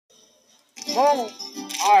Momo.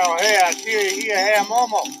 Oh, yeah, here, hey,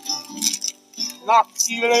 Momo. Knock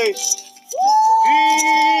Chile. Easy.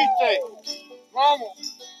 Momo.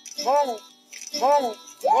 Momo. Momo.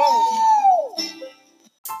 Momo.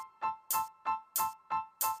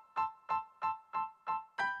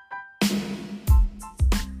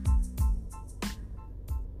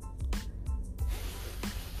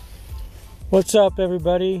 What's up,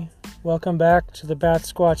 everybody? Welcome back to the Bat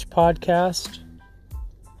Squatch podcast.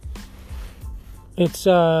 It's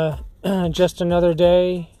just another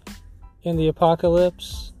day in the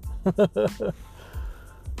apocalypse.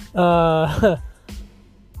 Another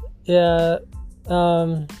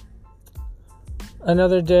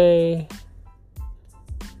day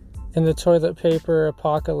in the toilet paper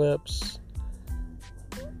apocalypse.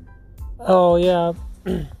 Oh yeah.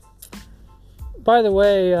 By the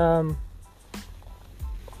way,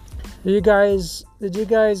 did you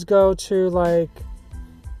guys go to like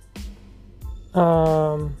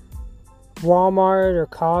Walmart or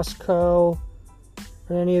Costco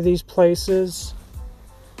or any of these places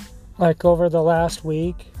like over the last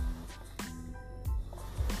week?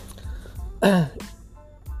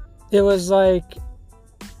 It was like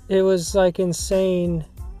insane.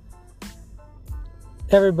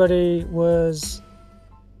 Everybody was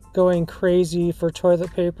going crazy for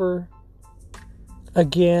toilet paper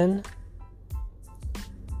again.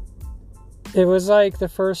 It was like the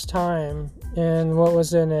first time in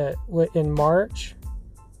in March,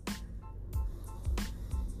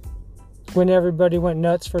 when everybody went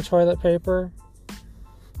nuts for toilet paper,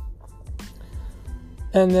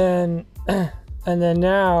 and then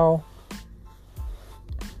now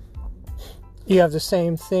you have the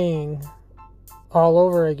same thing all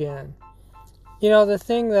over again. You know, the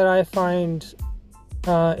thing that I find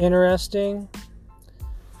interesting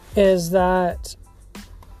is that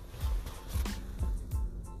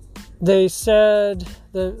they said,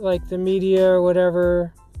 the media or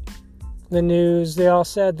whatever, the news, they all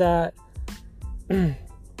said that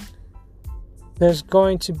there's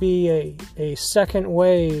going to be a second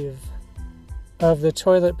wave of the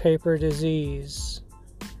toilet paper disease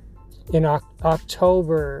in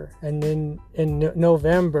October and in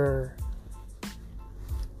November.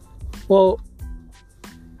 Well,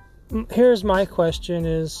 here's my question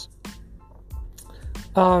is,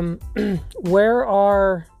 where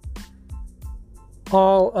are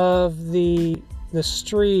all of the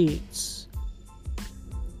streets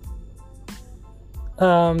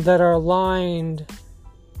that are lined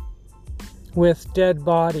with dead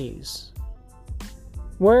bodies?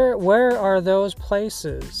 Where are those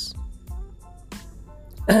places?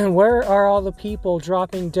 Where are all the people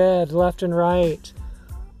dropping dead left and right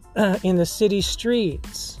in the city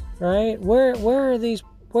streets? Right? Where is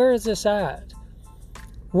this at?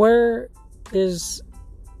 Where is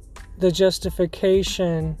the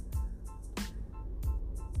justification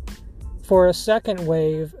for a second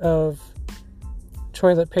wave of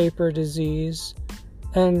toilet paper disease?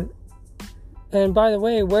 And by the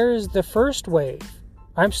way, where is the first wave?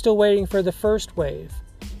 I'm still waiting for the first wave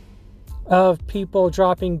of people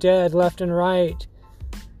dropping dead left and right.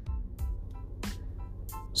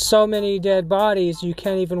 So many dead bodies, you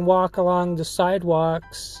can't even walk along the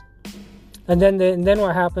sidewalks. And then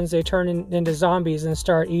what happens? They turn into zombies and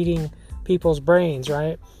start eating people's brains,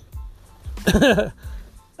 right?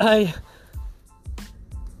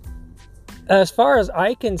 As far as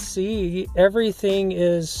I can see, everything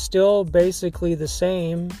is still basically the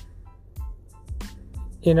same.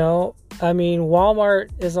 You know, I mean, Walmart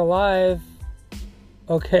is alive,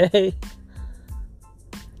 okay?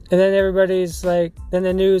 And then everybody's like, then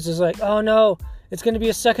the news is like, oh no, it's going to be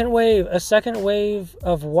a second wave. A second wave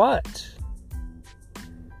of what?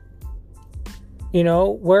 You know,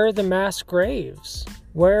 where are the mass graves?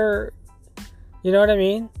 Where, you know what I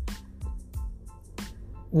mean?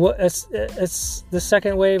 What it's the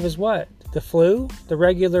second wave is what? The flu? The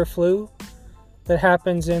regular flu that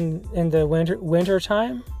happens in the winter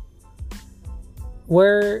time?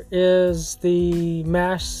 Where is the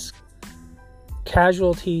mass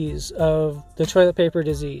casualties of the toilet paper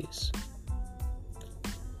disease?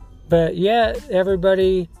 But yet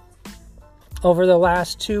everybody over the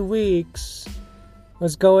last 2 weeks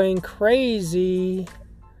was going crazy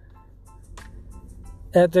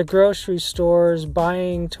at the grocery stores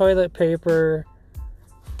buying toilet paper.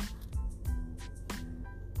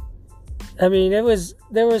 I mean, there was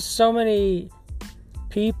so many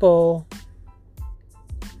people,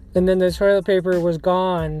 and then the toilet paper was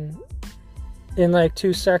gone in like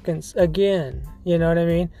 2 seconds again. You know what I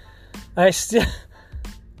mean?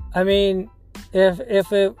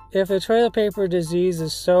 If a toilet paper disease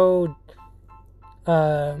is so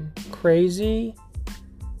crazy.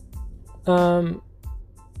 And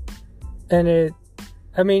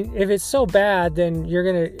if it's so bad, then you're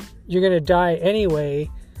gonna die anyway.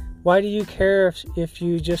 Why do you care if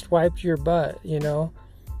you just wiped your butt?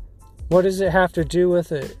 What does it have to do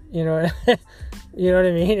with it? You know what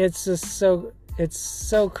I mean? It's just so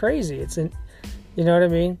crazy. You know what I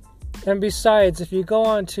mean? And besides, if you go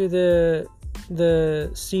onto the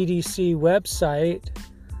CDC website,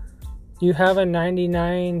 you have a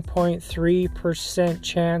 99.3%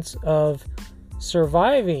 chance of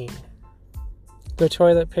surviving the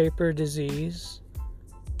toilet paper disease.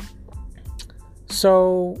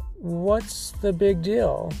 So what's the big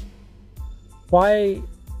deal? Where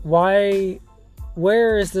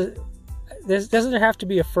is doesn't there have to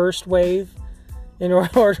be a first wave in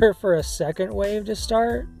order for a second wave to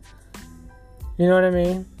start? You know what I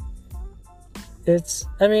mean?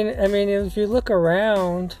 If you look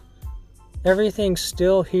around, everything's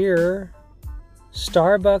still here.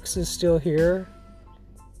 Starbucks is still here.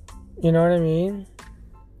 You know what I mean?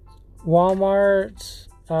 Walmart,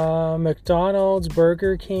 McDonald's,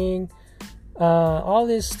 Burger King, all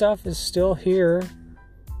this stuff is still here.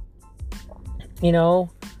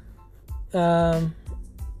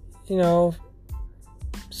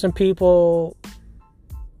 Some people,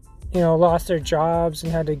 lost their jobs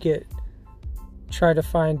and had to try to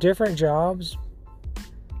find different jobs.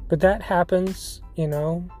 But that happens,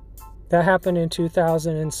 that happened in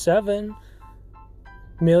 2007.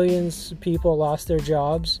 Millions of people lost their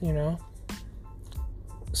jobs,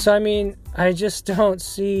 So, I just don't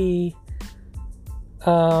see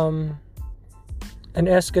an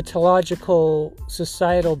eschatological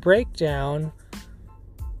societal breakdown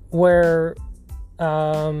where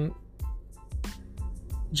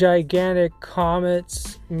gigantic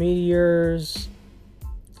comets, meteors,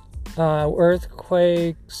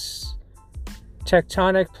 earthquakes,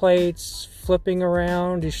 tectonic plates flipping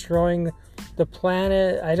around, destroying the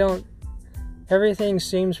planet. Everything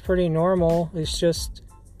seems pretty normal. It's just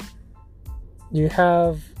you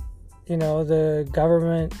have, the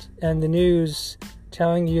government and the news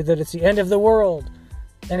telling you that it's the end of the world,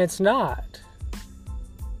 and it's not.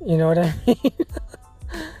 You know what I mean?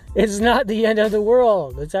 It's not the end of the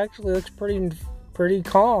world. It actually looks pretty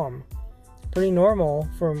calm, pretty normal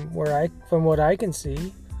from what I can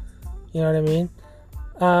see. You know what I mean?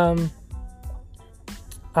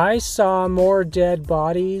 I saw more dead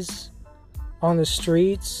bodies on the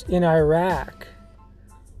streets in Iraq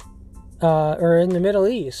or in the Middle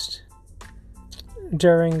East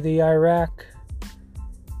during the Iraq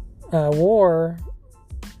war.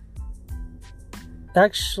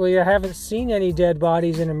 Actually, I haven't seen any dead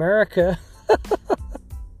bodies in America.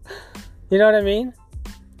 You know what I mean?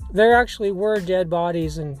 There actually were dead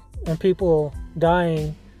bodies and people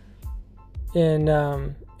dying in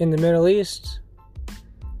the Middle East,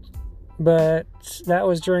 but that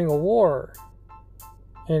was during a war,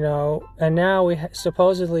 and now we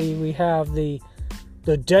supposedly have the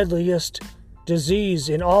deadliest disease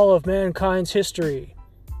in all of mankind's history,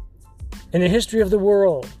 in the history of the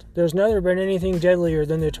world. There's never been anything deadlier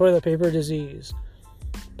than the toilet paper disease.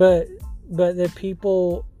 But there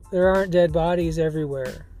aren't dead bodies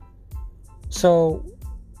everywhere. So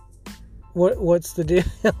what's the deal?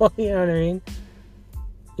 You know what I mean?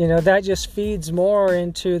 That just feeds more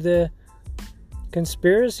into the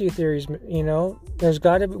conspiracy theories. There's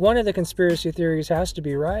got to be one of the conspiracy theories has to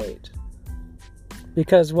be right,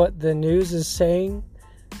 because what the news is saying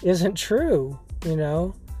isn't true.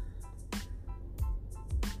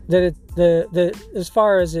 That as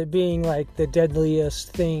far as it being like the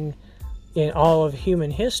deadliest thing in all of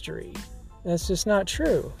human history, that's just not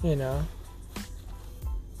true.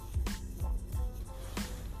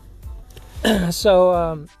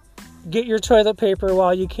 So get your toilet paper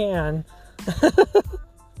while you can.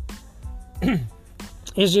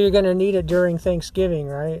 Is you're going to need it during Thanksgiving,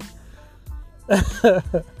 right?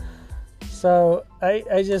 So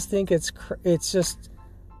I just think it's just,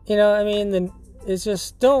 it's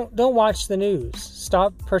just don't watch the news.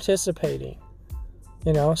 Stop participating.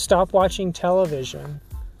 Stop watching television.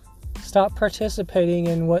 Stop participating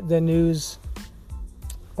in what the news,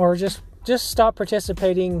 or just stop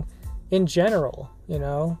participating in general.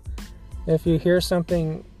 If you hear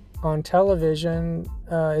something on television,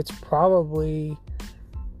 it's probably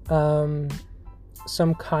some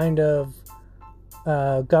kind of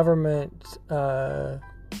government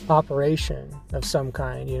operation of some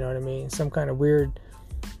kind. You know what I mean? Some kind of weird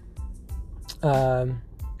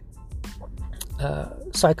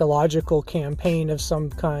psychological campaign of some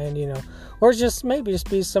kind, or just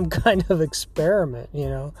be some kind of experiment,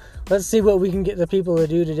 Let's see what we can get the people to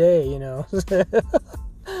do today,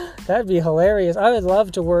 That'd be hilarious. I would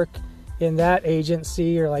love to work in that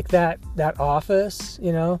agency or like that office,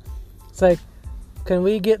 It's like, can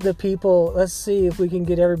we get the people, let's see if we can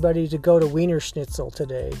get everybody to go to Wiener Schnitzel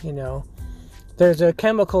today, There's a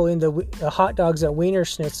chemical in the hot dogs at Wiener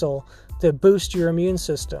Schnitzel to boost your immune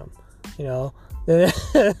system, Then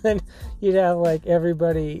you'd have like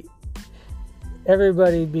everybody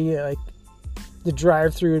be like, the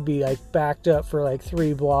drive-through would be like backed up for like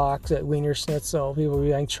 3 blocks at Wiener Schnitzel. People would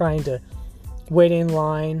be like trying to wait in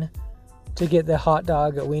line to get the hot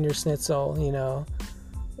dog at Wiener Schnitzel,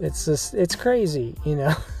 It's crazy,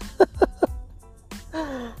 That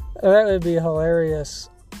would be a hilarious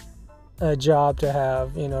job to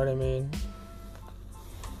have, you know what I mean?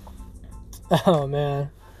 Oh man.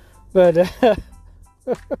 But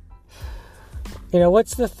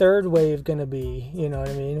what's the third wave gonna be? You know what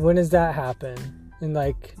I mean? When does that happen? In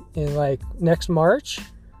like next March?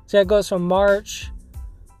 So it goes from March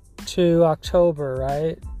to October,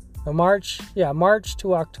 right? March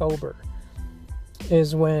to October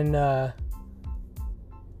is when the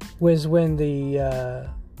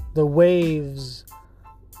waves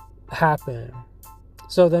happen.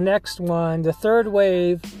 So the next one, the third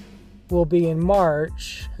wave, will be in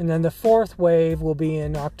March, and then the fourth wave will be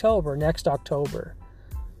in next October.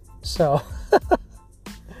 So,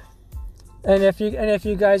 and if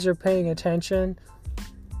you guys are paying attention,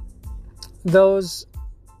 those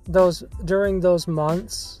during those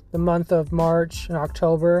months, the month of March and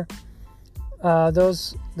October,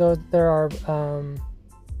 there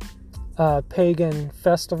are pagan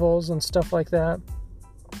festivals and stuff like that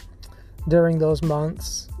during those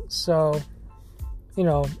months. So,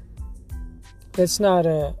 it's not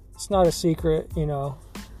a secret,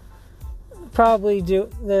 Probably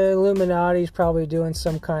the Illuminati's probably doing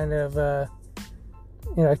some kind of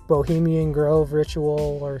like Bohemian Grove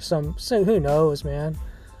ritual or so who knows, man,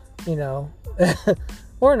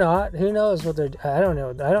 or not. Who knows what I don't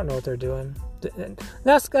know what they're doing.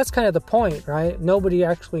 That's kind of the point, right? Nobody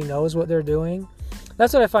actually knows what they're doing.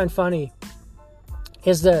 That's what I find funny,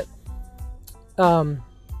 is that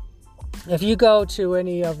if you go to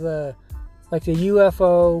any of the like the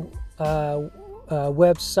UFO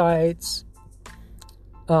websites,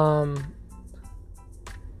 and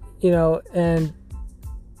and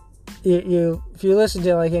if you listen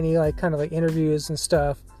to like any like kind of like interviews and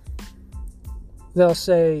stuff, they'll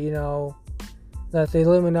say that the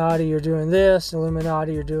Illuminati are doing this,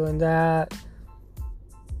 Illuminati are doing that,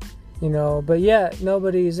 but yet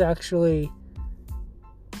nobody's actually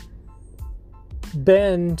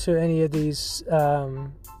been to any of these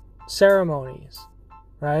ceremonies,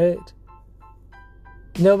 right?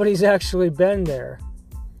 Nobody's actually been there.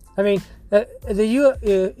 I mean, in the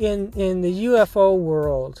UFO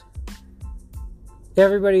world,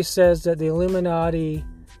 everybody says that the Illuminati,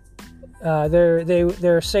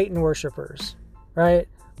 they're Satan worshipers, right?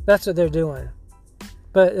 That's what they're doing.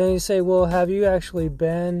 But then you say, well, have you actually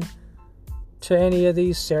been to any of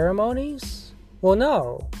these ceremonies? Well,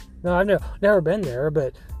 no, I've never been there.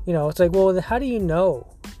 But it's like, well, how do you know?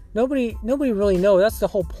 Nobody really knows. That's the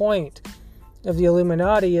whole point of the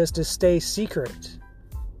Illuminati, is to stay secret,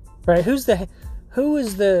 right? Who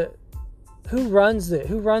runs the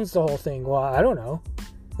whole thing? Well, I don't know.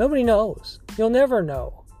 Nobody knows. You'll never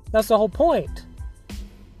know. That's the whole point.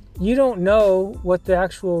 You don't know what the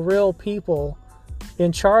actual real people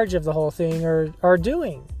in charge of the whole thing are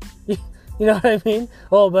doing. You know what I mean?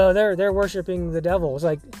 Oh, well, they're worshiping the devil. It's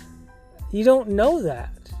like, you don't know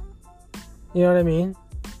that. You know what I mean?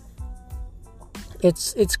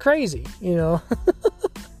 It's crazy, You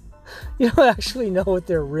don't actually know what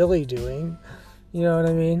they're really doing. You know what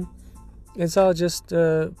I mean? It's all just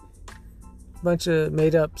a bunch of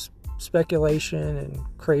made up speculation and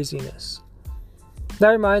craziness. That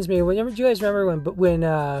reminds me, do you guys remember when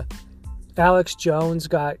Alex Jones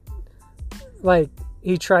got, like,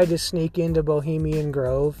 he tried to sneak into Bohemian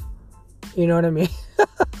Grove? You know what I mean?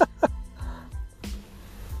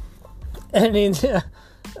 I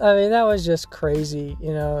mean, that was just crazy,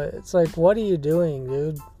 It's like, what are you doing,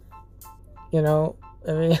 dude? I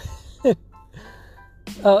mean,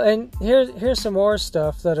 oh, and here's some more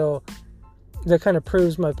stuff that kind of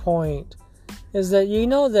proves my point, is that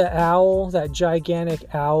the owl, that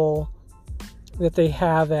gigantic owl that they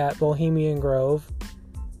have at Bohemian Grove.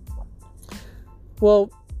 Well,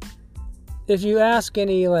 if you ask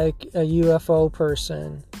any like a UFO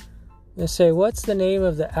person, they say, what's the name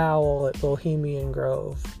of the owl at Bohemian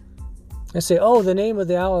Grove? They say, oh, the name of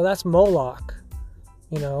the owl, that's Moloch.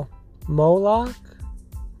 Moloch.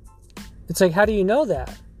 It's like, how do you know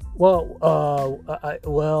that? Well, I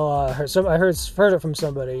heard it from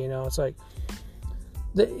somebody. It's like,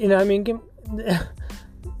 the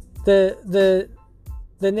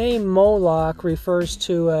name Moloch refers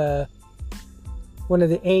to one of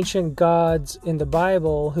the ancient gods in the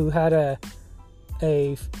Bible who had a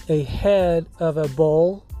head of a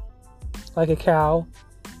bull, like a cow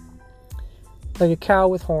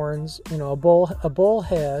with horns, a bull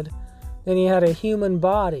head. Then he had a human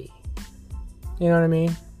body. You know what I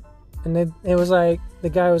mean? And then it was like, the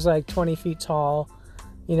guy was like 20 feet tall,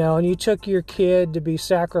 and you took your kid to be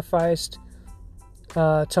sacrificed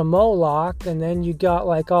to Moloch, and then you got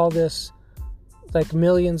like all this, like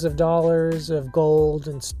millions of dollars of gold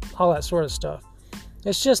and all that sort of stuff.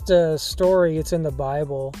 It's just a story. It's in the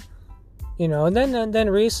Bible, and then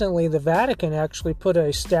recently the Vatican actually put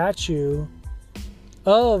a statue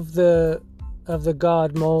of the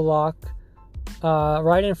god Moloch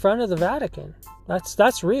right in front of the Vatican.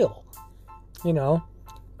 That's real,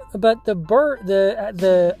 But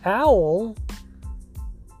the owl,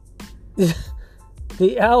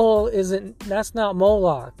 the owl isn't. That's not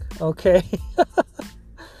Moloch, okay? You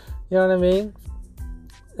know what I mean?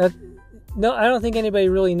 No, I don't think anybody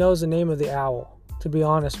really knows the name of the owl, to be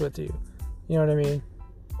honest with you. You know what I mean?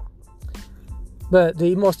 But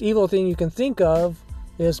the most evil thing you can think of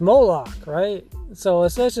is Moloch, right? So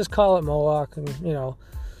let's just call it Moloch, and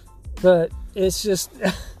but it's just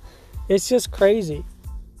it's just crazy.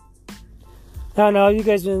 I don't know. You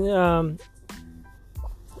guys been?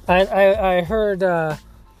 I heard. I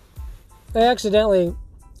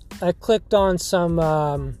clicked on some.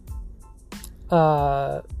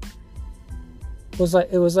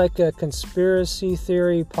 It was like a conspiracy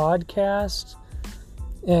theory podcast,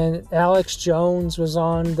 and Alex Jones was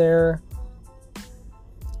on there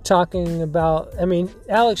talking about.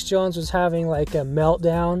 Alex Jones was having like a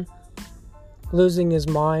meltdown, losing his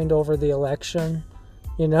mind over the election,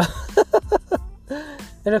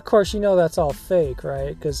 And of course, that's all fake,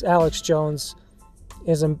 right? Because Alex Jones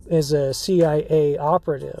is a CIA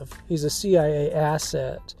operative. He's a CIA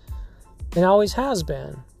asset, and always has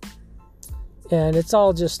been. And it's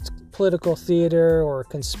all just political theater or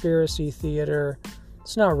conspiracy theater.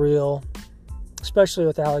 It's not real, especially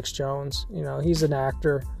with Alex Jones. He's an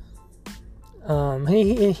actor.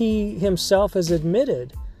 He himself has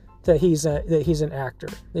admitted that he's an actor,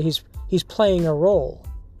 that he's playing a role.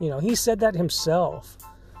 He said that himself.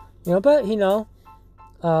 But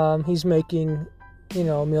he's making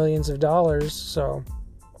millions of dollars. So,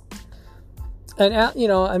 and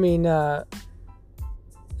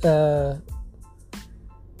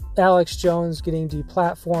Alex Jones getting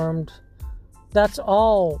deplatformed, that's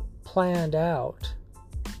all planned out.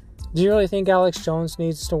 Do you really think Alex Jones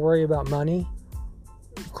needs to worry about money?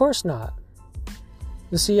 Of course not.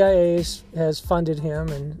 The CIA has funded him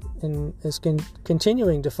and is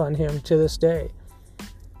continuing to fund him to this day.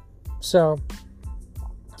 So,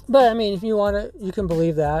 but if you want to, you can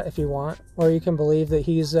believe that if you want, or you can believe that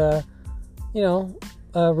he's a real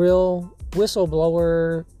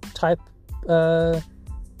whistleblower type,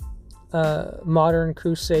 modern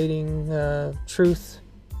crusading, truth,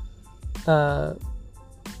 what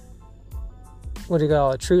do you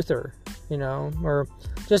call it, truther, or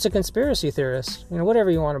just a conspiracy theorist, whatever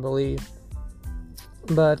you want to believe.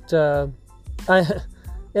 But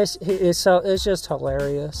it's just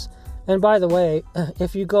hilarious. And by the way,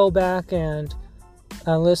 if you go back and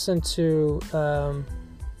listen to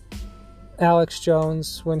Alex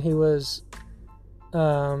Jones when he was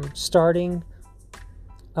starting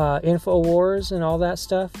InfoWars and all that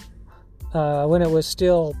stuff, when it was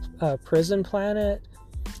still Prison Planet,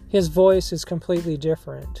 his voice is completely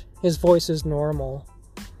different. His voice is normal.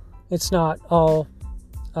 It's not all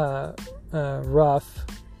rough.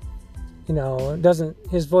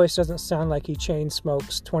 His voice doesn't sound like he chain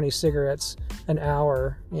smokes 20 cigarettes an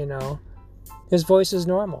hour. His voice is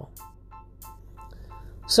normal.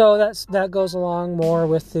 So that goes along more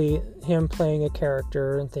with him playing a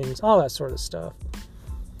character and things, all that sort of stuff.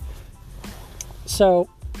 So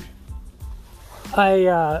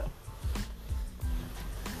I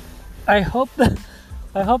hope that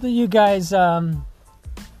you guys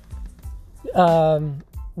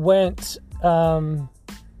went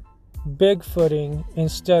Bigfooting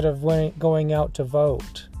instead of going out to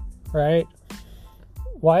vote, right?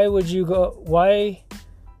 Why would you go? Why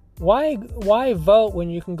vote when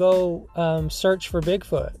you can go search for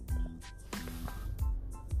Bigfoot?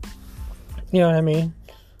 You know what I mean?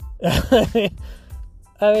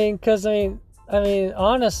 Because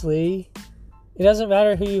honestly, it doesn't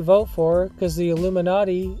matter who you vote for, because the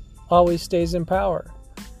Illuminati always stays in power.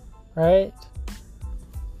 right?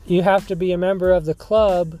 You have to be a member of the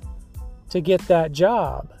club to get that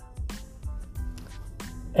job.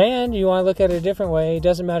 And you want to look at it a different way. It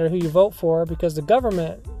doesn't matter who you vote for because the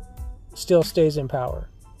government still stays in power.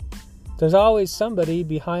 There's always somebody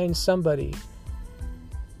behind somebody.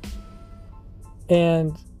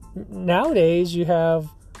 And nowadays you have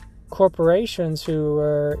corporations who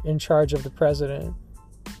are in charge of the president.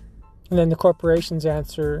 And then the corporations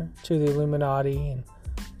answer to the Illuminati and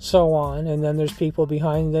so on. And then there's people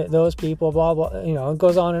behind those people, blah, blah, it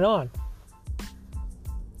goes on and on.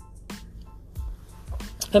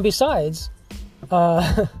 And besides,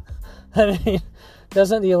 I mean,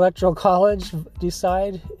 doesn't the Electoral College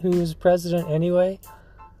decide who's president anyway?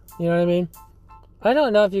 You know what I mean? I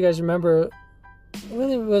don't know if you guys remember, when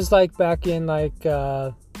it was like back in like,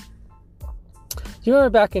 do you remember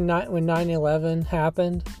back in when 9/11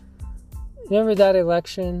 happened? Remember that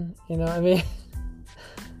election? I mean,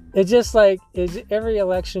 it's just like, every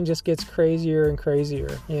election just gets crazier and crazier,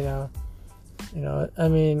 I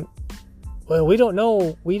mean, well, we don't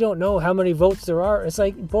know how many votes there are. It's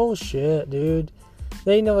like bullshit, dude.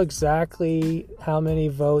 They know exactly how many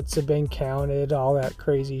votes have been counted, all that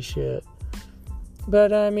crazy shit.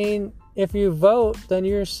 But I mean, if you vote, then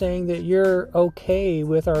you're saying that you're okay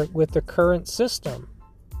with the current system.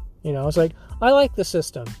 It's like, I like the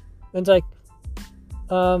system. It's like,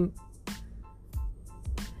 the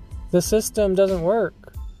system doesn't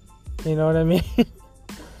work. You know what I mean?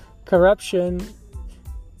 Corruption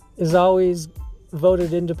is always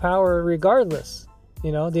voted into power regardless.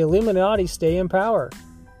 The Illuminati stay in power.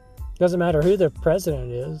 Doesn't matter who the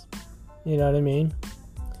president is. You know what I mean?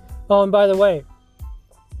 Oh, and by the way,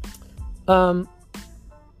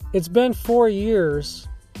 it's been 4 years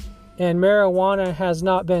and marijuana has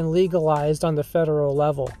not been legalized on the federal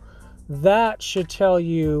level. That should tell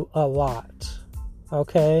you a lot.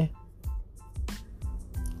 Okay?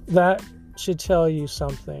 That should tell you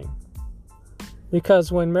something.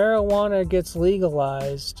 Because when marijuana gets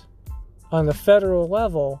legalized on the federal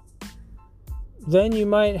level, then you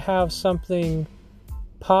might have something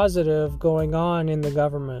positive going on in the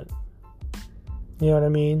government. You know what I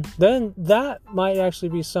mean? Then that might actually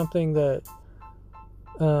be something that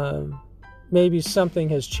maybe something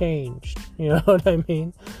has changed. You know what I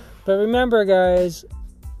mean? But remember, guys,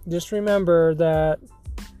 just remember that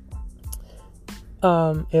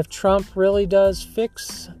if Trump really does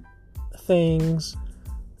fix things,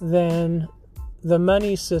 then the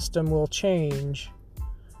money system will change.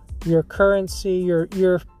 Your currency,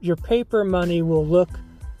 your paper money will look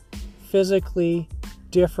physically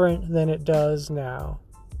different than it does now,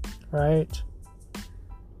 right?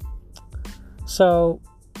 So,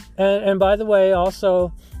 and by the way,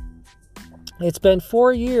 also, it's been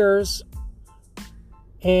 4 years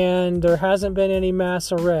and there hasn't been any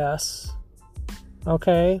mass arrests.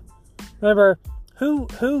 Okay? Remember,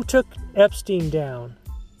 who took Epstein down?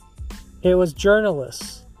 It was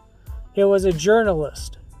journalists. It was a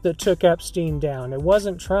journalist that took Epstein down. It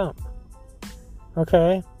wasn't Trump.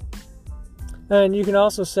 Okay? And you can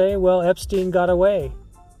also say, well, Epstein got away.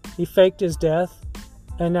 He faked his death,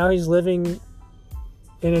 and now he's living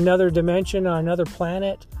in another dimension on another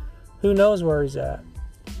planet. Who knows where he's at?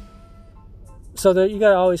 So that you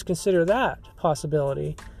got to always consider that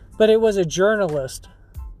possibility. But it was a journalist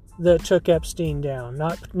that took Epstein down,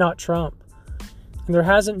 not Trump. And there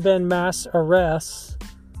hasn't been mass arrests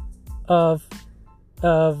of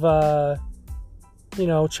child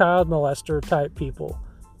molester type people.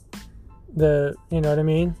 You know what I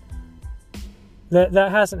mean?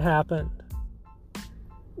 That hasn't happened.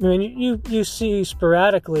 I mean, you see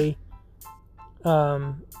sporadically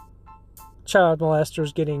child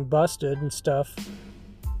molesters getting busted and stuff,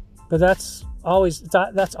 but that's always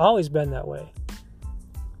been that way.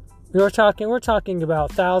 We're talking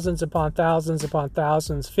about thousands upon thousands upon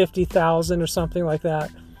thousands, 50,000 or something like that.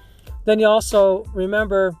 Then you also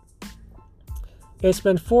remember, it's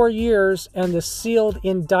been 4 years and the sealed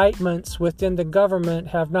indictments within the government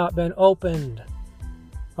have not been opened.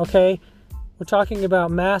 Okay? We're talking about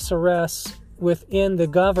mass arrests within the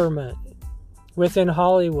government, within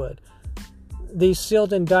Hollywood. These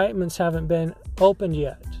sealed indictments haven't been opened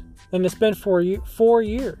yet. And it's been 4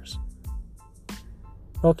 years.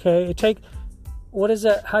 Okay? What is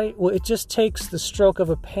that? Well, it just takes the stroke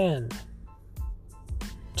of a pen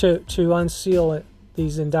to unseal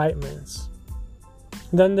these indictments.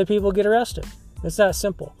 Then the people get arrested. It's that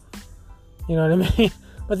simple. You know what I mean?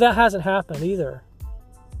 But that hasn't happened either.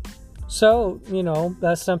 So,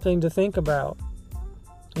 that's something to think about.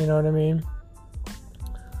 You know what I mean?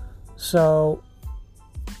 So,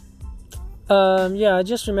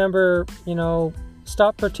 just remember,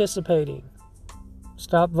 stop participating.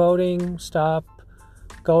 Stop voting. Stop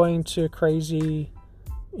going to crazy,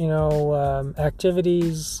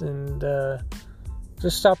 activities, and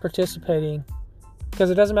just stop participating. Because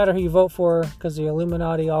it doesn't matter who you vote for, because the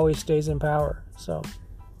Illuminati always stays in power. So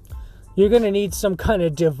you're going to need some kind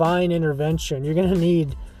of divine intervention. You're going to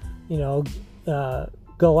need,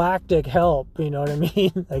 galactic help. You know what I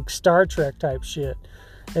mean? Like Star Trek type shit.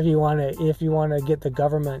 If you want to get the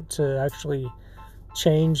government to actually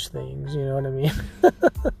change things, you know what I mean?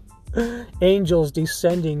 Angels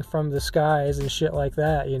descending from the skies and shit like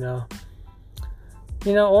that,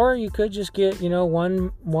 or you could just get,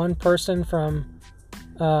 one person from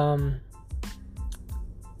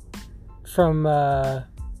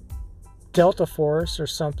Delta Force or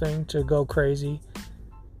something to go crazy.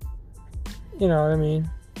 You know what I mean?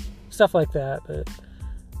 Stuff like that. But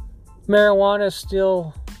marijuana is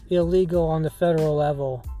still illegal on the federal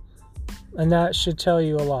level, and that should tell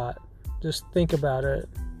you a lot. Just think about it.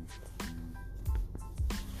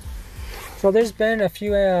 So there's been a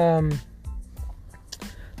few, quite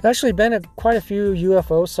a few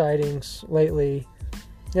UFO sightings lately.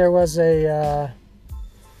 There was where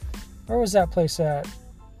was that place at?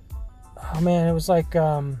 Oh man, it was like,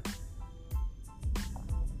 I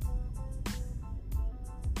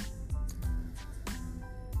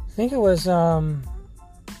think it was,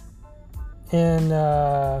 in,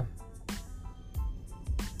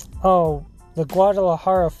 the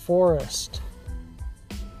Guadalajara forest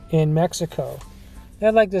in Mexico. They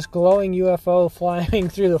had like this glowing UFO flying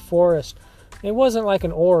through the forest. It wasn't like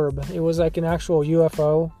an orb. It was like an actual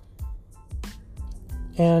UFO.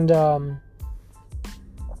 And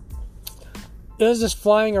it was just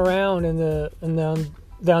flying around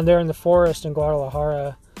down there in the forest in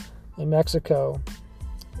Guadalajara in Mexico.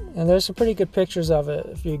 And there's some pretty good pictures of it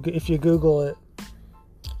if you Google it.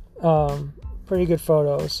 Pretty good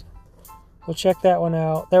photos. So check that one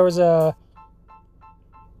out. There was a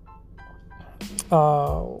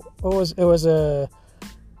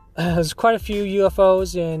there's quite a few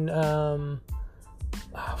UFOs in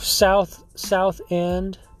South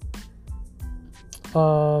End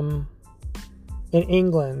in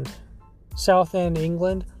England. South End,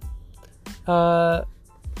 England.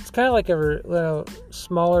 It's kind of like a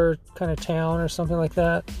smaller kind of town or something like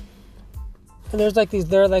that. And there's like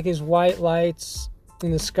these white lights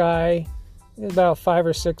in the sky. There's about 5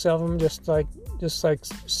 or 6 of them, just like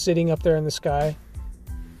sitting up there in the sky.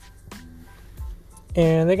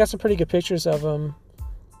 And they got some pretty good pictures of them.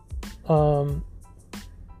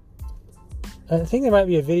 I think there might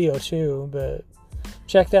be a video too, but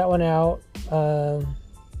check that one out. There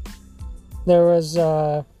was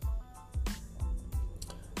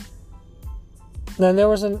then there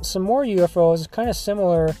was some more UFOs, kind of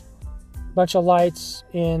similar, bunch of lights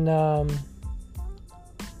in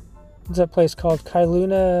what's that place called?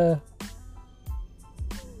 Kailua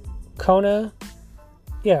Kona?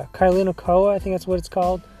 Yeah, Kailua Koa, I think that's what it's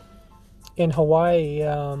called, in Hawaii.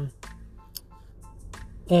 And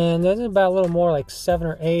there's about a little more, like 7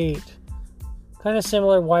 or 8, kind of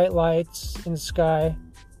similar white lights in the sky.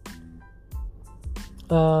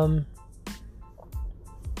 Kind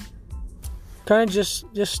of just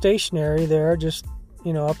stationary there, just,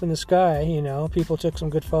 up in the sky, people took some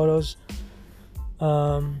good photos.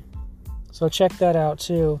 So check that out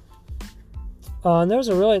too. And there's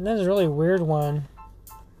a really weird one.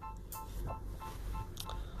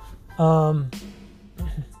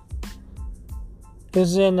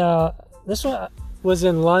 This one was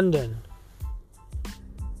in London.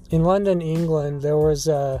 In London, England, there was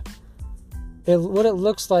what it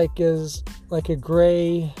looks like is like a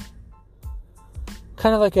gray,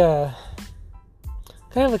 kind of like a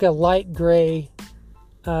light gray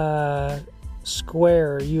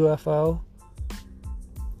square UFO.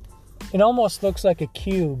 It almost looks like a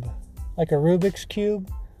cube, like a Rubik's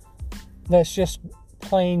cube that's just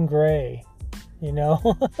plain gray,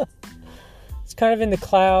 It's kind of in the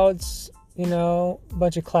clouds, a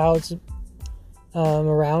bunch of clouds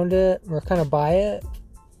around it, or kind of by it.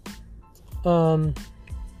 But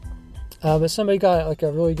somebody got like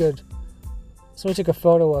a really good, somebody took a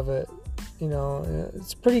photo of it,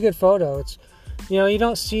 it's a pretty good photo. It's, you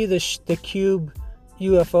don't see the cube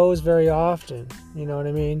UFOs very often, you know what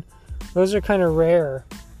I mean? Those are kind of rare,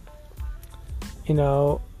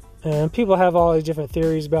 and people have all these different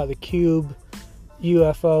theories about the cube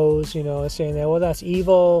UFOs, saying that, well, that's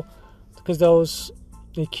evil because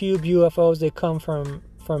the cube UFOs, they come from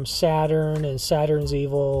Saturn, and Saturn's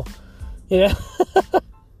evil. You know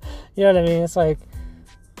what I mean? It's like,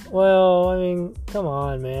 well, I mean, come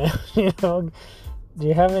on, man. Do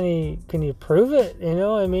you have any, can you prove it?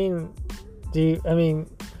 I mean, I mean,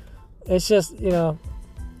 it's just,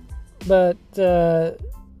 but I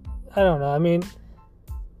don't know. I mean,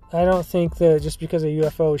 I don't think that just because a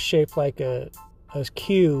UFO is shaped like a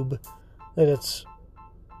cube, that it's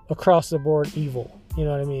across the board evil. You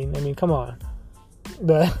know what I mean? I mean, come on.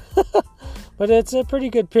 But but it's a pretty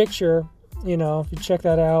good picture. If you check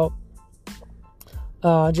that out,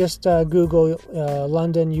 just Google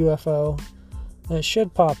London UFO, and it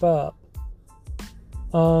should pop up.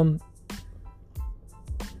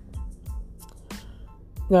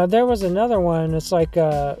 Now there was another one. It's like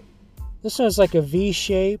this one's like a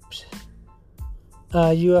V-shaped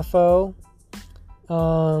UFO,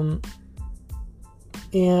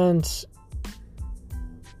 and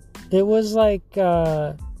it was like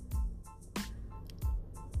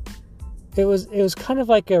it was kind of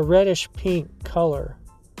like a reddish pink color.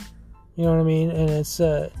 You know what I mean? And it's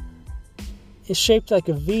shaped like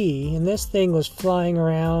a V, and this thing was flying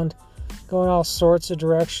around, going all sorts of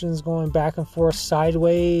directions, going back and forth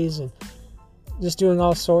sideways, and just doing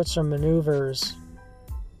all sorts of maneuvers.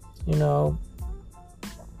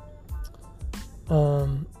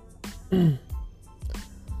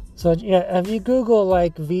 So yeah, if you Google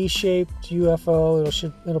like V-shaped UFO,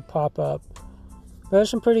 it'll pop up. But there's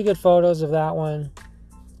some pretty good photos of that one,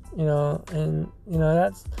 and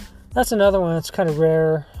that's another one that's kind of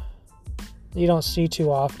rare. You don't see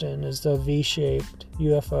too often, is the V-shaped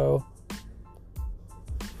UFO.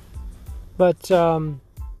 But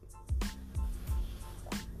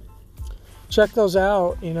check those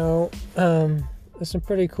out. There's some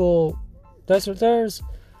pretty cool. There's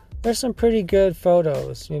some pretty good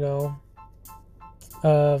photos,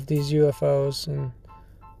 of these UFOs, and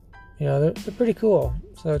they're pretty cool.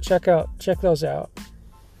 So check those out.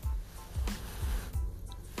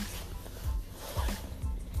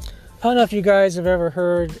 I don't know if you guys have ever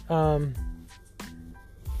heard. You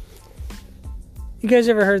guys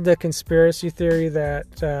ever heard the conspiracy theory that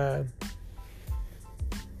the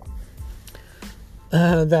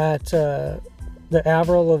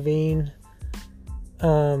Avril Lavigne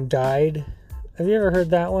died? Have you ever heard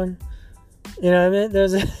that one? I mean,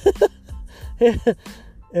 there's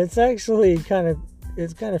it's actually kind of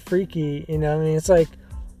freaky. I mean, it's like,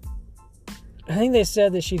 I think they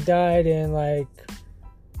said that she died in like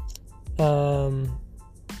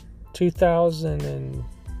 2000 and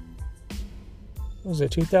was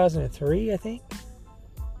it 2003? I think.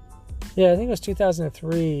 Yeah, I think it was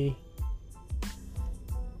 2003.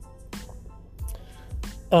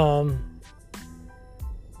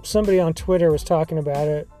 Somebody on Twitter was talking about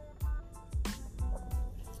it.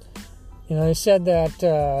 They said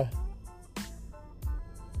that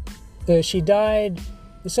she died.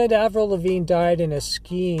 They said Avril Lavigne died in a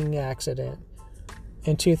skiing accident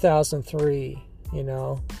in 2003.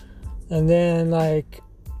 And then like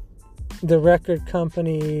the record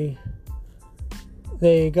company,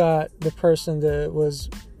 they got the person that was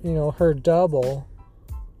her double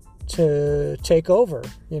to take over.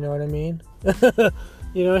 You know what I mean?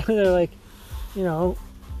 They're like,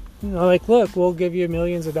 like, look, we'll give you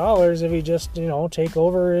millions of dollars if you just, take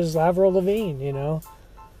over as Avril Lavigne, and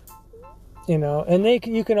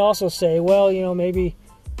you can also say, well, maybe,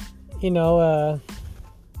 Avril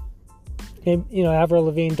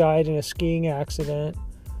Lavigne died in a skiing accident,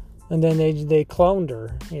 and then they cloned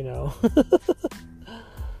her,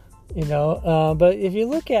 but if you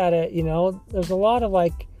look at it, there's a lot of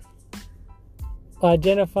like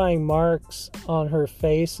identifying marks on her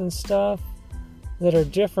face and stuff that are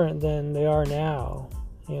different than they are now,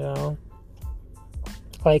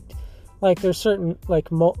 like there's certain like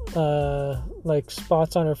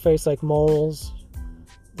spots on her face, like moles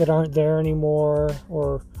that aren't there anymore,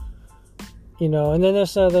 or and then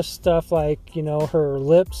there's other stuff like her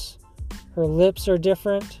lips are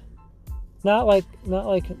different, not like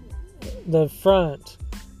the front,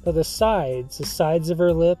 but the sides of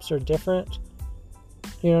her lips are different.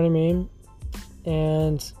 You know what I mean?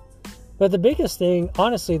 But the biggest thing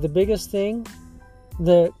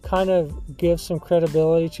that kind of gives some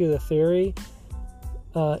credibility to the theory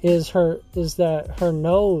is that her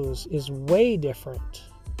nose is way different.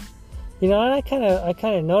 And I kind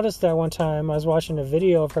of noticed that one time. I was watching a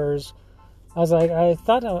video of hers. I was like,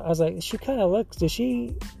 she kind of looks. Does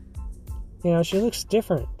she? She looks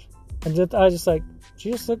different. And I was just like,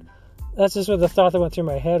 that's just what the thought that went through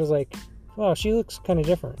my head was like, wow, she looks kind of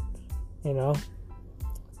different, but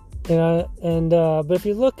if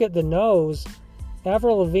you look at the nose,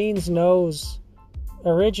 Avril Lavigne's nose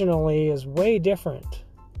originally is way different.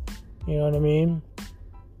 You know what I mean?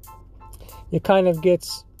 It kind of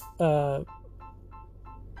gets,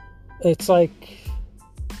 it's like,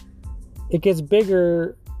 it gets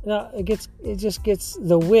bigger no, it just gets,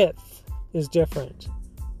 the width is different.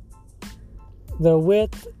 The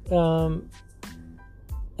width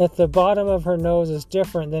at the bottom of her nose is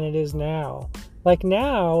different than it is now. Like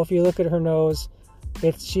now, if you look at her nose,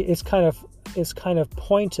 it's kind of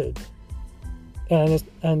pointed,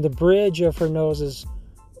 and the bridge of her nose is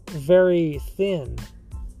very thin.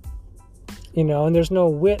 You know, and there's no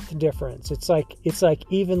width difference. It's like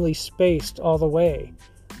evenly spaced all the way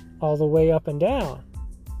up and down.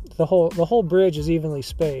 The whole bridge is evenly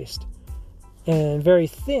spaced and very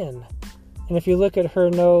thin. And if you look at her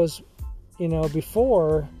nose, you know,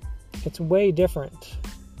 before, it's way different.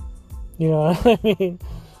 You know what I mean?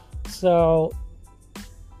 So,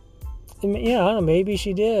 you know, I don't know, maybe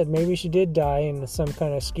she did die in some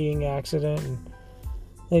kind of skiing accident, and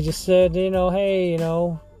they just said, you know, hey, you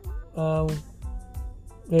know,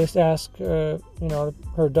 they just ask, you know,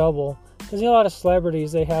 her double. Because, you know, a lot of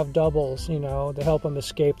celebrities, they have doubles, you know, to help them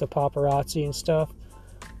escape the paparazzi and stuff.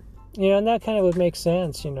 You know, and that kind of would make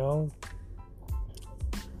sense, you know.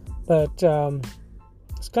 But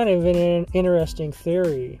it's kind of an interesting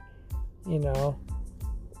theory, you know.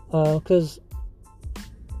 Because,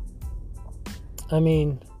 I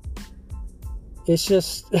mean, it's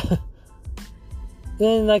just...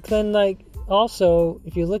 then also,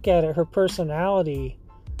 if you look at it, her personality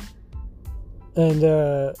and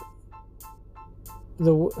her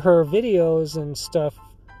videos and stuff,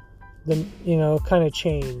 you know, kind of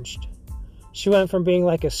changed. She went from being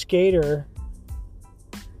like a skater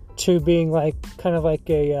to being like kind of like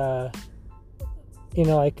a you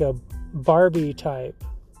know, like a Barbie type,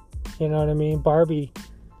 you know what I mean, Barbie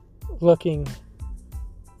looking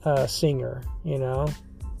singer, you know,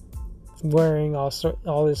 wearing all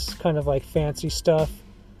this kind of like fancy stuff.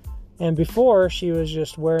 And before, she was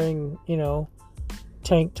just wearing, you know,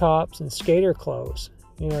 tank tops and skater clothes,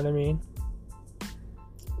 you know what I mean?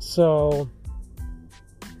 So,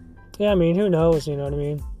 yeah, I mean, who knows, you know what I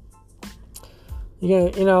mean?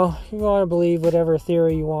 You know, you want to believe whatever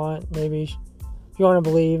theory you want. Maybe if you want to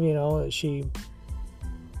believe, you know, that she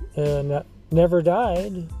never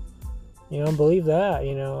died, you know, believe that,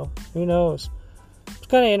 you know, who knows? It's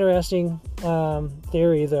kind of interesting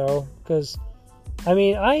theory, though, because I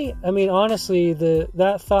mean, honestly,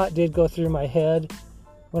 that thought did go through my head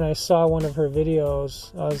when I saw one of her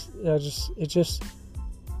videos.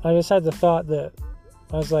 I just had the thought that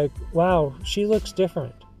I was like, wow, she looks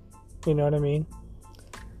different. You know what I mean?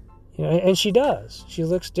 You know, and she does. She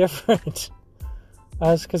looks different.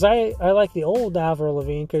 Because I like the old Avril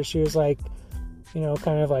Lavigne, because she was like, you know,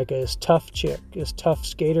 kind of like this tough chick, this tough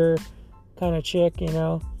skater kind of chick, you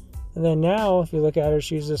know. And then now, if you look at her,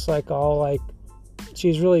 she's just like all like,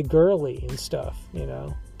 she's really girly and stuff, you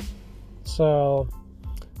know. So,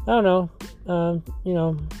 I don't know. You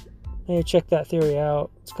know, maybe check that theory out.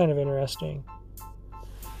 It's kind of interesting.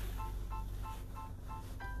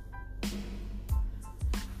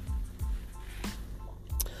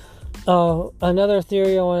 Another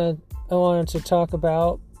theory I wanted to talk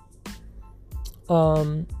about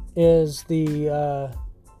is the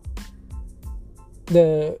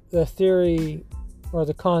theory or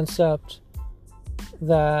the concept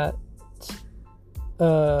that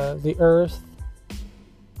the Earth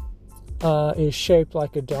is shaped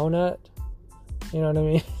like a donut. You know what I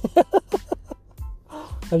mean?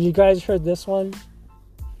 Have you guys heard this one?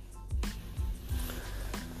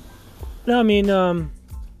 No, I mean,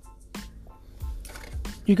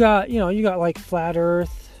 you got like flat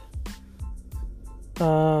Earth.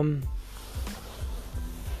 You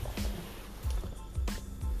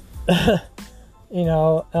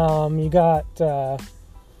know, you got,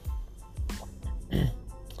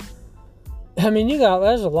 I mean,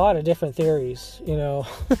 there's a lot of different theories, you know,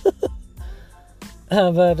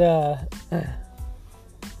 but,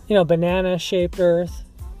 you know, banana-shaped Earth,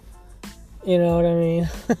 you know what I mean?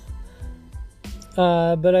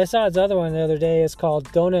 But I saw this other one the other day. It's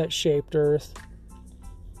called Doughnut-shaped Earth.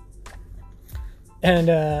 And,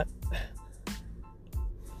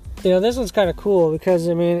 you know, this one's kind of cool because,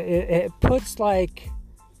 I mean, it puts like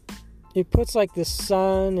the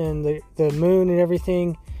sun and the moon and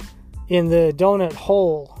everything in the donut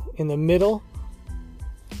hole in the middle.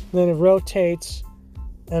 Then it rotates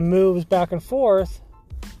and moves back and forth,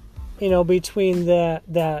 you know, between that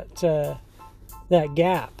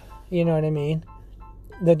gap. You know what I mean?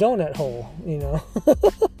 The donut hole, you know.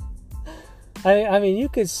 I mean, you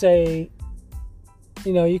could say,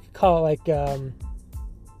 you know, you could call it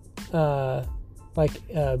like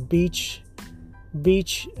a beach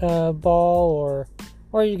ball,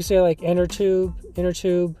 or you could say like inner tube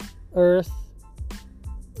Earth.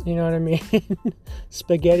 You know what I mean?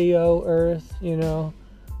 Spaghetti-o Earth, you know.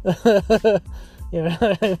 You know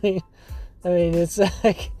what I mean? I mean, it's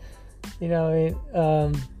like, you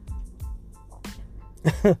know,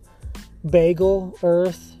 Bagel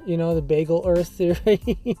Earth, you know, the Bagel Earth theory.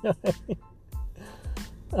 You know what I mean?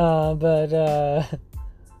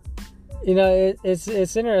 You know,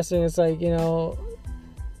 it's interesting. It's like, you know,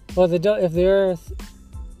 well, if the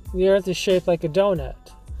Earth is shaped like a donut,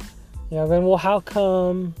 you know, then, well, how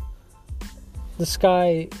come the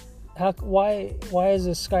sky? Why does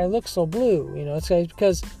the sky look so blue? You know, it's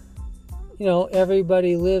because, you know,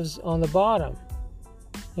 everybody lives on the bottom.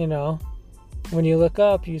 You know, when you look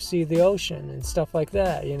up, you see the ocean and stuff like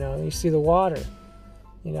that. You know, you see the water.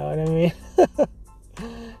 You know what I mean?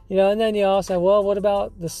 You know, and then you also, well, what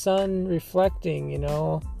about the sun reflecting? You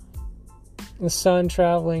know, the sun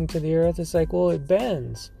traveling to the earth. It's like, well, it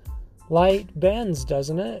bends. Light bends,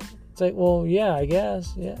 doesn't it? It's like, well, yeah, I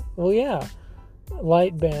guess. Yeah. Well, yeah.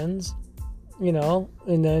 Light bends, you know,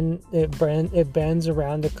 and then it bends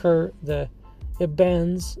around it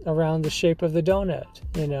bends around the shape of the donut,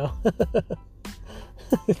 you know.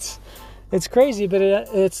 It's crazy, but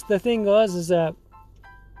it's the thing is that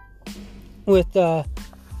with the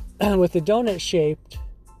donut shaped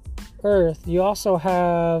Earth, you also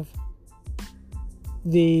have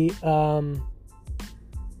the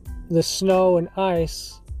snow and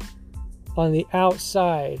ice on the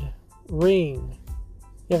outside ring.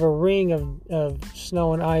 You have a ring of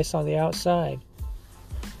snow and ice on the outside,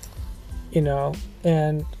 you know,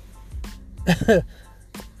 and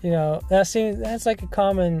you know, that's like a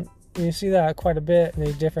common, you see that quite a bit in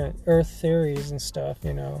the different Earth theories and stuff,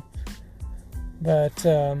 you know. But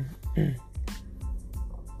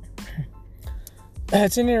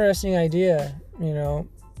it's an interesting idea, you know.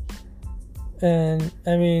 And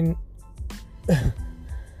I mean,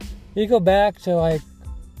 you go back to, like,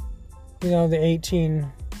 you know, the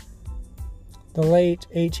late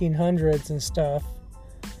 1800s and stuff.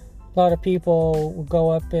 A lot of people would go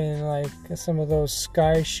up in, like, some of those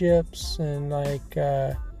sky ships and, like,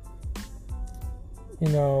 you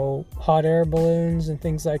know, hot air balloons and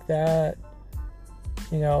things like that.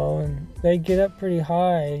 You know, and they'd get up pretty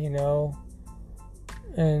high, you know,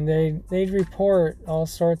 and they'd report all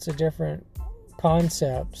sorts of different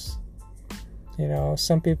concepts. You know,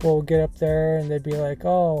 some people would get up there and they'd be like,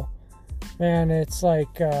 oh, man, it's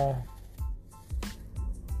like,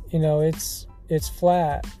 you know, it's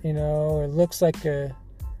flat, you know, it looks like or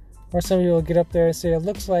some people will get up there and say it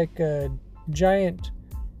looks like a giant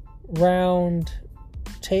round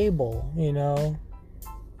table, you know,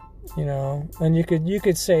 and you could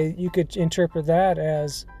interpret that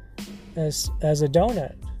as a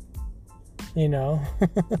donut, you know.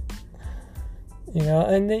 You know,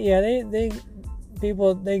 and they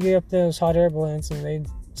people get up those hot air balloons and they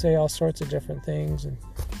say all sorts of different things, and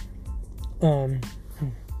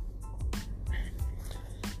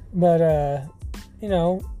but you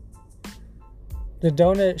know, the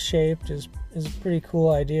donut shaped is a pretty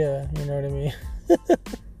cool idea, you know what I mean?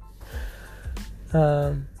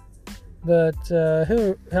 But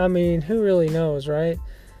who really knows, right?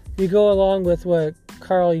 You go along with what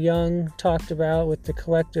Carl Jung talked about with the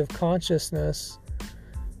collective consciousness.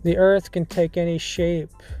 The earth can take any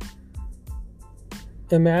shape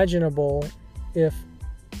imaginable if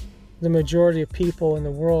the majority of people in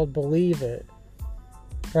the world believe it,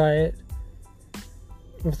 right?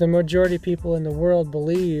 If the majority of people in the world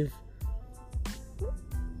believe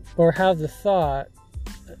or have the thought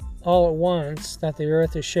all at once that the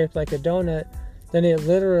earth is shaped like a donut, then it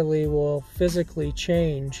literally will physically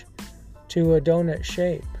change to a donut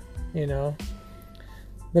shape, you know.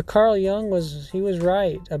 But Carl Jung was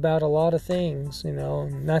right about a lot of things, you know,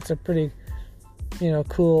 and that's a pretty, you know,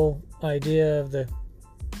 cool idea of the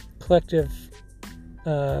collective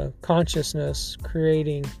consciousness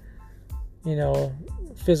creating, you know,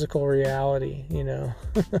 physical reality, you know.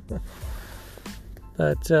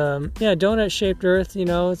 But yeah, donut-shaped Earth, you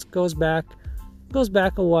know, it goes back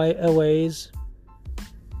a ways,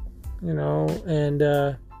 you know, and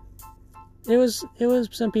it was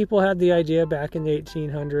some people had the idea back in the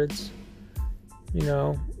 1800s, you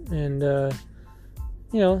know, and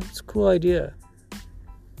you know, it's a cool idea.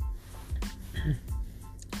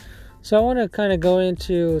 So I want to kind of go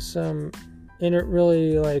into some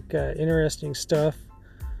really like interesting stuff.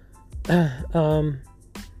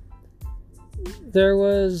 There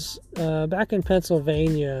was back in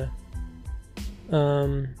Pennsylvania,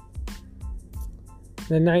 the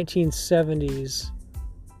 1970s.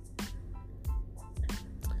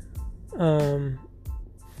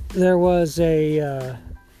 There was a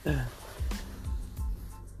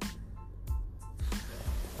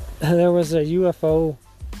UFO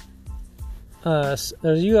there's a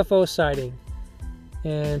UFO sighting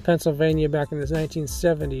in Pennsylvania back in the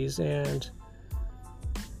 1970s, and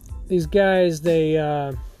these guys, they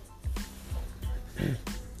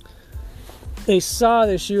saw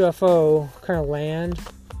this UFO kind of land,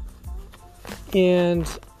 and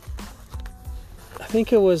I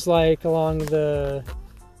think it was like along the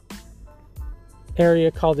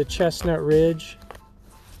area called the Chestnut Ridge.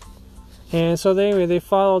 And so they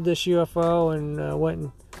followed this UFO and went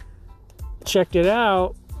and checked it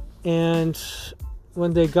out. And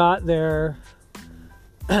when they got there,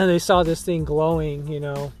 they saw this thing glowing, you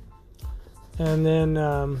know. And then,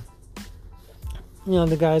 you know,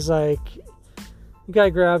 the guy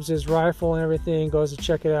grabs his rifle and everything, goes to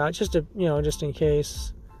check it out, just in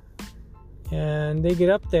case. And they get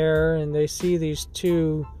up there and they see these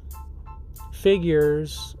two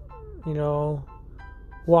figures, you know,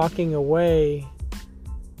 walking away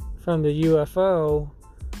from the UFO,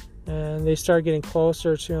 and they start getting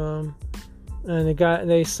closer to him. And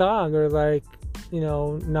they saw they're like, you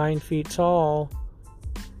know, 9 feet tall,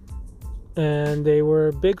 and they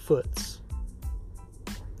were Bigfoots.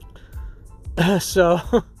 So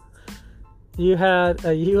you had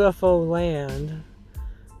a UFO land,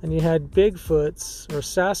 and you had Bigfoots or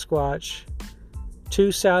Sasquatch, two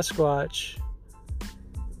Sasquatch,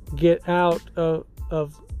 get out of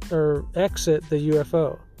or exit the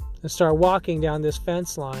UFO and start walking down this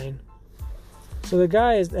fence line. So the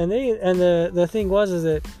guys, the thing was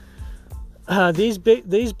that these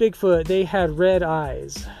Bigfoot, they had red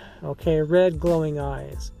eyes, okay, red glowing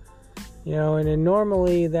eyes, you know, and then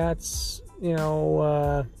normally that's, you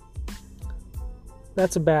know,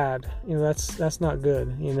 that's a bad, you know, that's not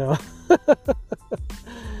good, you know.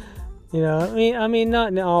 You know, I mean,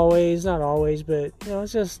 not always, but, you know,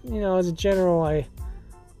 it's just, you know, as a general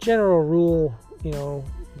rule, you know,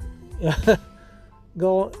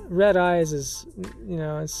 red eyes is, you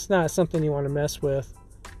know, it's not something you want to mess with.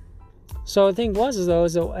 So the thing was, though,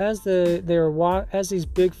 is that as these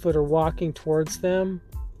Bigfoot are walking towards them,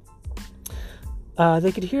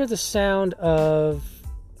 they could hear the sound of,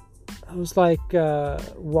 it was like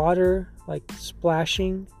water, like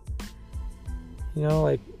splashing, you know,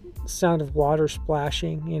 like sound of water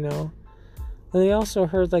splashing, you know. And they also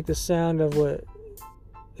heard like the sound of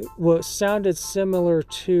what sounded similar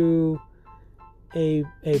to a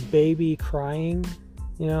baby crying,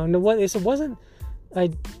 you know. And what it wasn't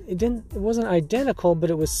identical, but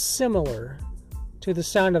it was similar to the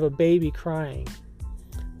sound of a baby crying.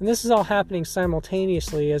 And this is all happening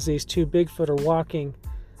simultaneously as these two Bigfoot are walking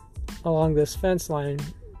along this fence line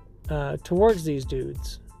towards these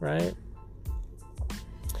dudes, right?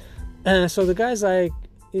 And so these guys like,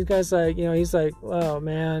 you know, he's like, oh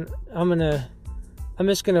man, I'm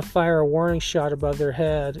just gonna fire a warning shot above their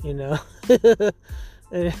head, you know.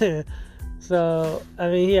 So I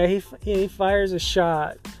mean, yeah, he fires a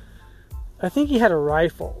shot. I think he had a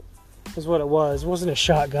rifle, is what it was. It wasn't a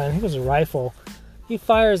shotgun. I think it was a rifle. He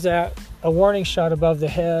fires a warning shot above the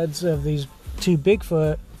heads of these two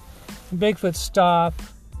Bigfoot. Bigfoot stop.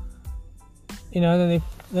 You know, and then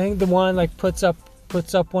I think the one like puts up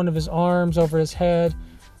one of his arms over his head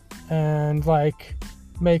and like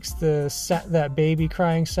makes that baby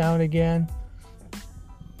crying sound again.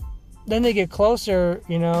 Then they get closer,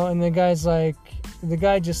 you know, and the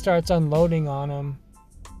guy just starts unloading on him.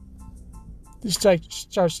 Just like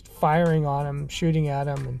starts firing on him, shooting at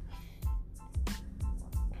him, and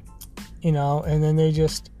you know, and then they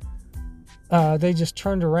just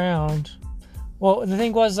turned around. Well, the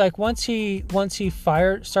thing was, like, once he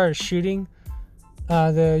started shooting,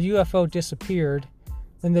 the UFO disappeared.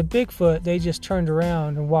 Then the Bigfoot, they just turned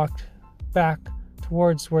around and walked back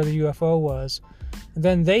towards where the UFO was. And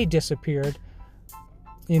then they disappeared,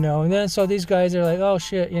 you know. And then so these guys are like, oh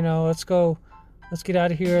shit, you know, let's get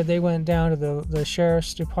out of here. They went down to the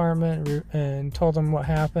sheriff's department and told them what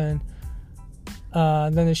happened.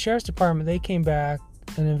 Then the sheriff's department, they came back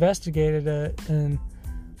and investigated it, and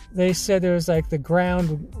they said there was like the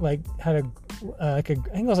ground like had I think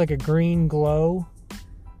it was like a green glow.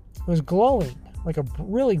 It was glowing, like a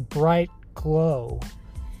really bright glow.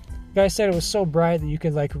 The guy said it was so bright that you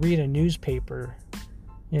could like read a newspaper.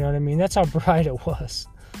 You know what I mean? That's how bright it was,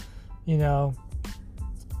 you know.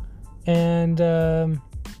 And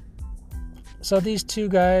so these two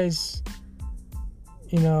guys,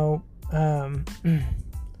 you know,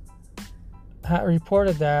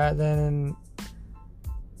 reported that. Then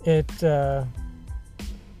it,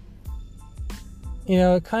 you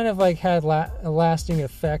know, it kind of like had a lasting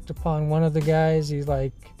effect upon one of the guys. He's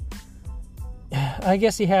like, I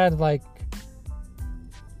guess he had like,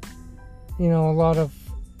 you know, a lot of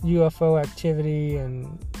UFO activity,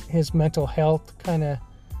 and his mental health kind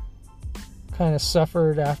of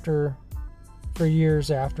suffered for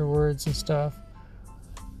years afterwards and stuff,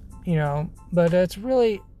 but it's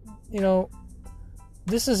really,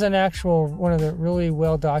 this is an actual one of the really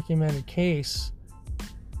well documented case,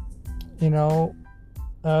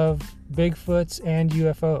 of Bigfoots and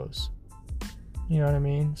UFOs. You know what I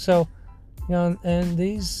mean? So, and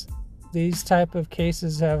these type of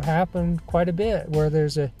cases have happened quite a bit, where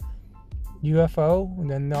there's a UFO and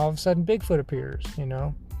then all of a sudden Bigfoot appears,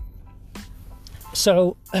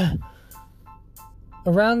 So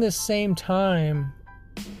around this same time,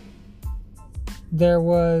 there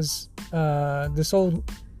was this old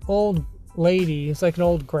lady. It's like an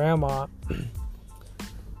old grandma.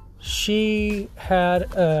 She had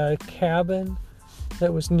a cabin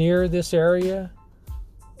that was near this area,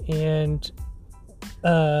 and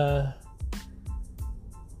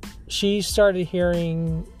she started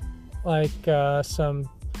hearing like some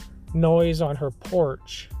noise on her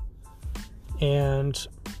porch, and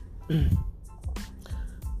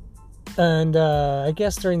I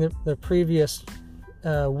guess during the previous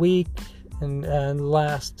week and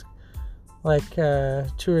last like 2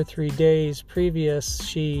 or 3 days previous,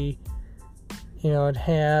 she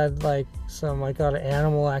had like some like a lot of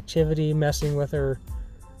animal activity messing with her,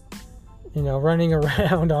 running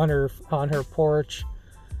around on her porch,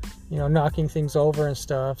 knocking things over and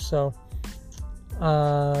stuff. So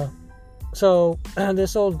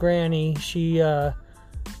this old granny, she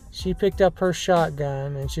picked up her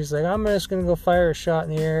shotgun, and she's like, I'm just gonna go fire a shot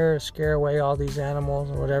in the air, scare away all these animals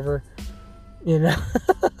or whatever, you know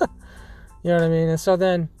what I mean? And so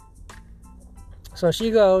she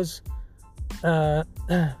goes out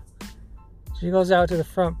to the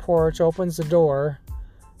front porch, opens the door,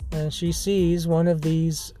 and she sees one of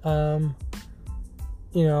these 9-foot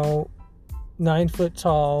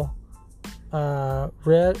tall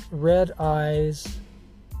red eyes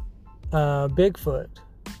Bigfoot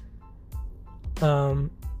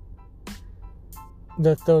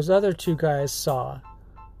that those other two guys saw.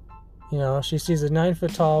 She sees a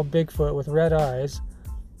 9-foot tall Bigfoot with red eyes,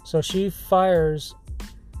 so she fires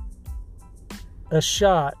a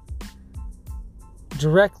shot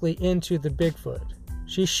directly into the Bigfoot.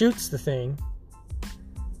 She shoots the thing,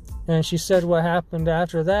 and she said what happened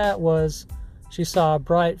after that was she saw a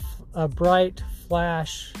bright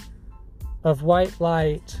flash of white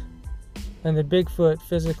light, and the Bigfoot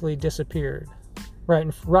physically disappeared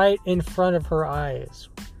right in front of her eyes,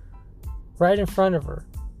 right in front of her.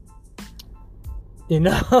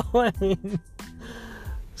 I mean,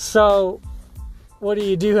 so what do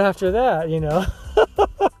you do after that? You know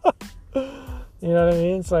what I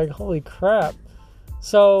mean? It's like, holy crap.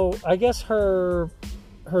 So I guess her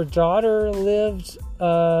daughter lived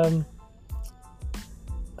was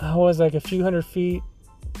like a few hundred feet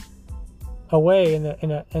away in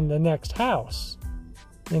the next house,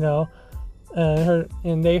 and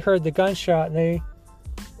they heard the gunshot, and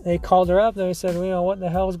they called her up, and they said, what the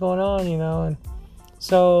hell is going on, and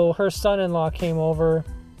so her son-in-law came over.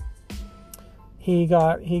 He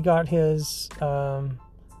got his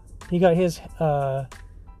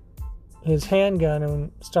handgun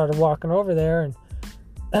and started walking over there, and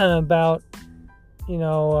about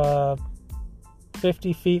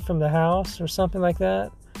 50 feet from the house or something like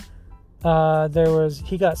that,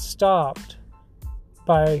 he got stopped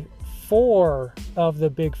by 4 of the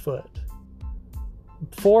Bigfoot.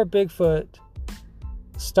 4 Bigfoot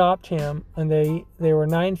stopped him, and they were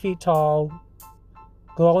 9 feet tall,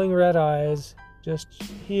 glowing red eyes, just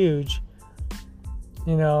huge,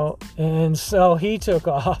 and so he took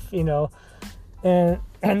off, and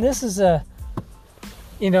this is a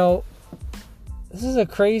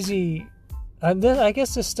crazy, I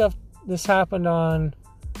guess this happened on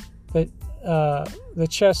the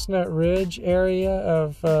Chestnut Ridge area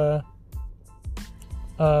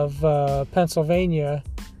of Pennsylvania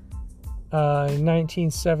in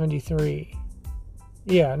 1973.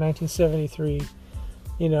 Yeah, 1973.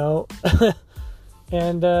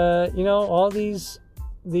 And all these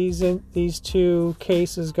 2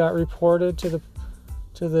 cases got reported to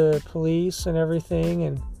the police and everything,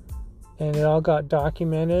 and it all got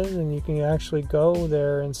documented, and you can actually go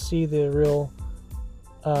there and see the real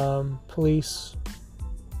police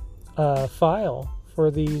file for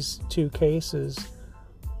these 2 cases,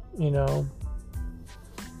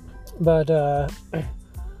 but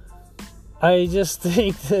I just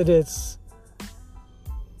think that it's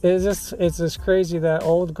just crazy that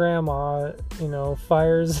old grandma,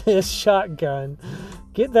 fires his shotgun.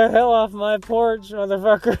 Get the hell off my porch,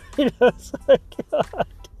 motherfucker. It's like, God,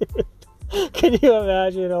 dude. Can you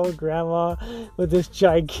imagine old grandma with this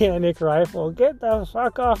gigantic rifle? Get the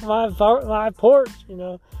fuck off my porch, you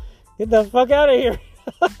know. Get the fuck out of here.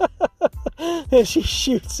 And she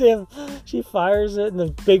shoots him. She fires it, and the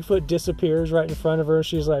Bigfoot disappears right in front of her.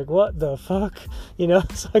 She's like, what the fuck? You know,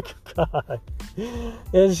 it's like, God.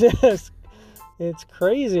 It's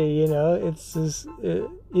crazy, you know. It's just,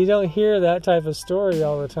 you don't hear that type of story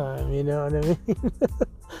all the time, you know what I mean?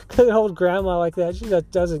 Because an old grandma like that, she just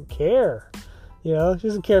doesn't care. You know, she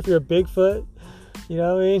doesn't care if you're a Bigfoot. You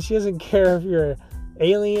know what I mean? She doesn't care if you're an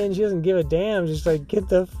alien. She doesn't give a damn. Just like, get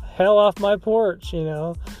the hell off my porch, you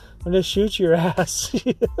know. I'm going to shoot your ass.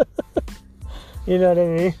 You know what I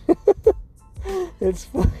mean?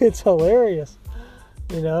 It's hilarious.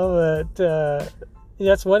 You know, but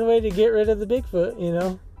that's one way to get rid of the Bigfoot, you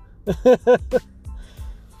know.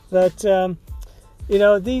 But, you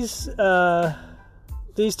know, these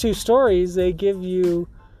two stories, they give you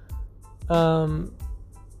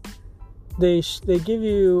they give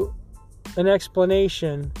you an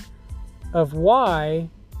explanation of why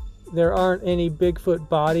there aren't any Bigfoot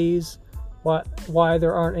bodies, why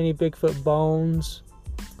there aren't any Bigfoot bones,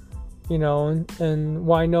 you know, and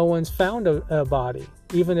why no one's found a body,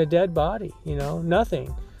 even a dead body, you know,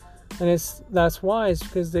 nothing. And that's why, it's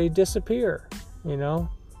because they disappear, you know.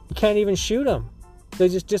 You can't even shoot them. They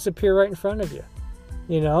just disappear right in front of you,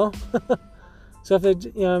 you know. So if they,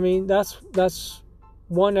 you know, I mean, that's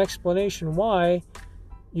one explanation why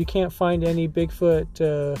you can't find any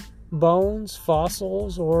Bigfoot bones,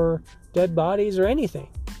 fossils, or dead bodies or anything.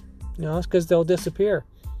 You know, it's because they'll disappear,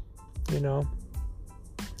 you know.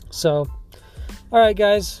 So, all right,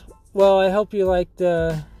 guys. Well, I hope you liked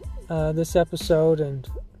this episode, and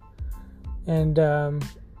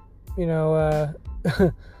you know,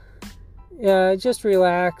 yeah, just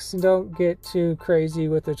relax and don't get too crazy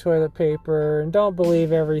with the toilet paper, and don't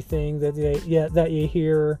believe everything that you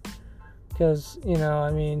hear, because, you know,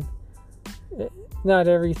 I mean, not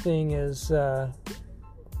everything is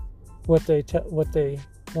what they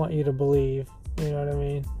want you to believe. You know what I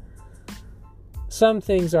mean? Some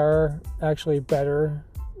things are actually better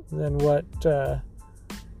than what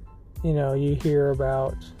you know, you hear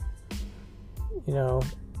about, you know,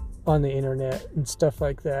 on the internet and stuff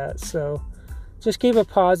like that. So just keep a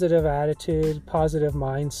positive attitude, positive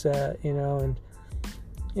mindset, you know, and,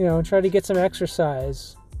 you know, try to get some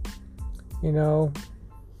exercise, you know,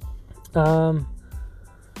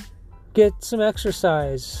 get some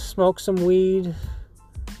exercise, smoke some weed,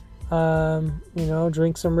 you know,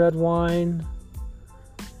 drink some red wine,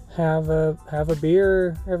 have a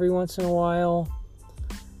beer every once in a while,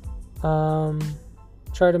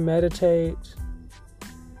 try to meditate,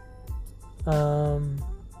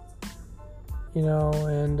 you know,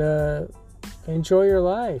 and enjoy your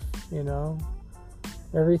life, you know.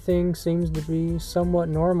 Everything seems to be somewhat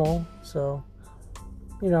normal, so,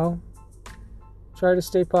 you know, try to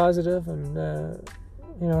stay positive and,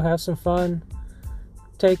 you know, have some fun.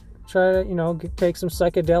 Try to, you know, take some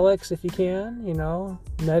psychedelics if you can, you know,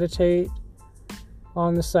 meditate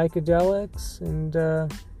on the psychedelics, and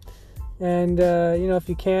you know, if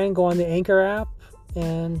you can, go on the Anchor app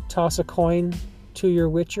and toss a coin to your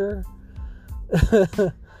Witcher.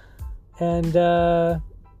 And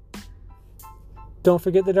don't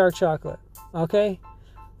forget the dark chocolate. Okay?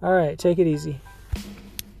 All right, take it easy.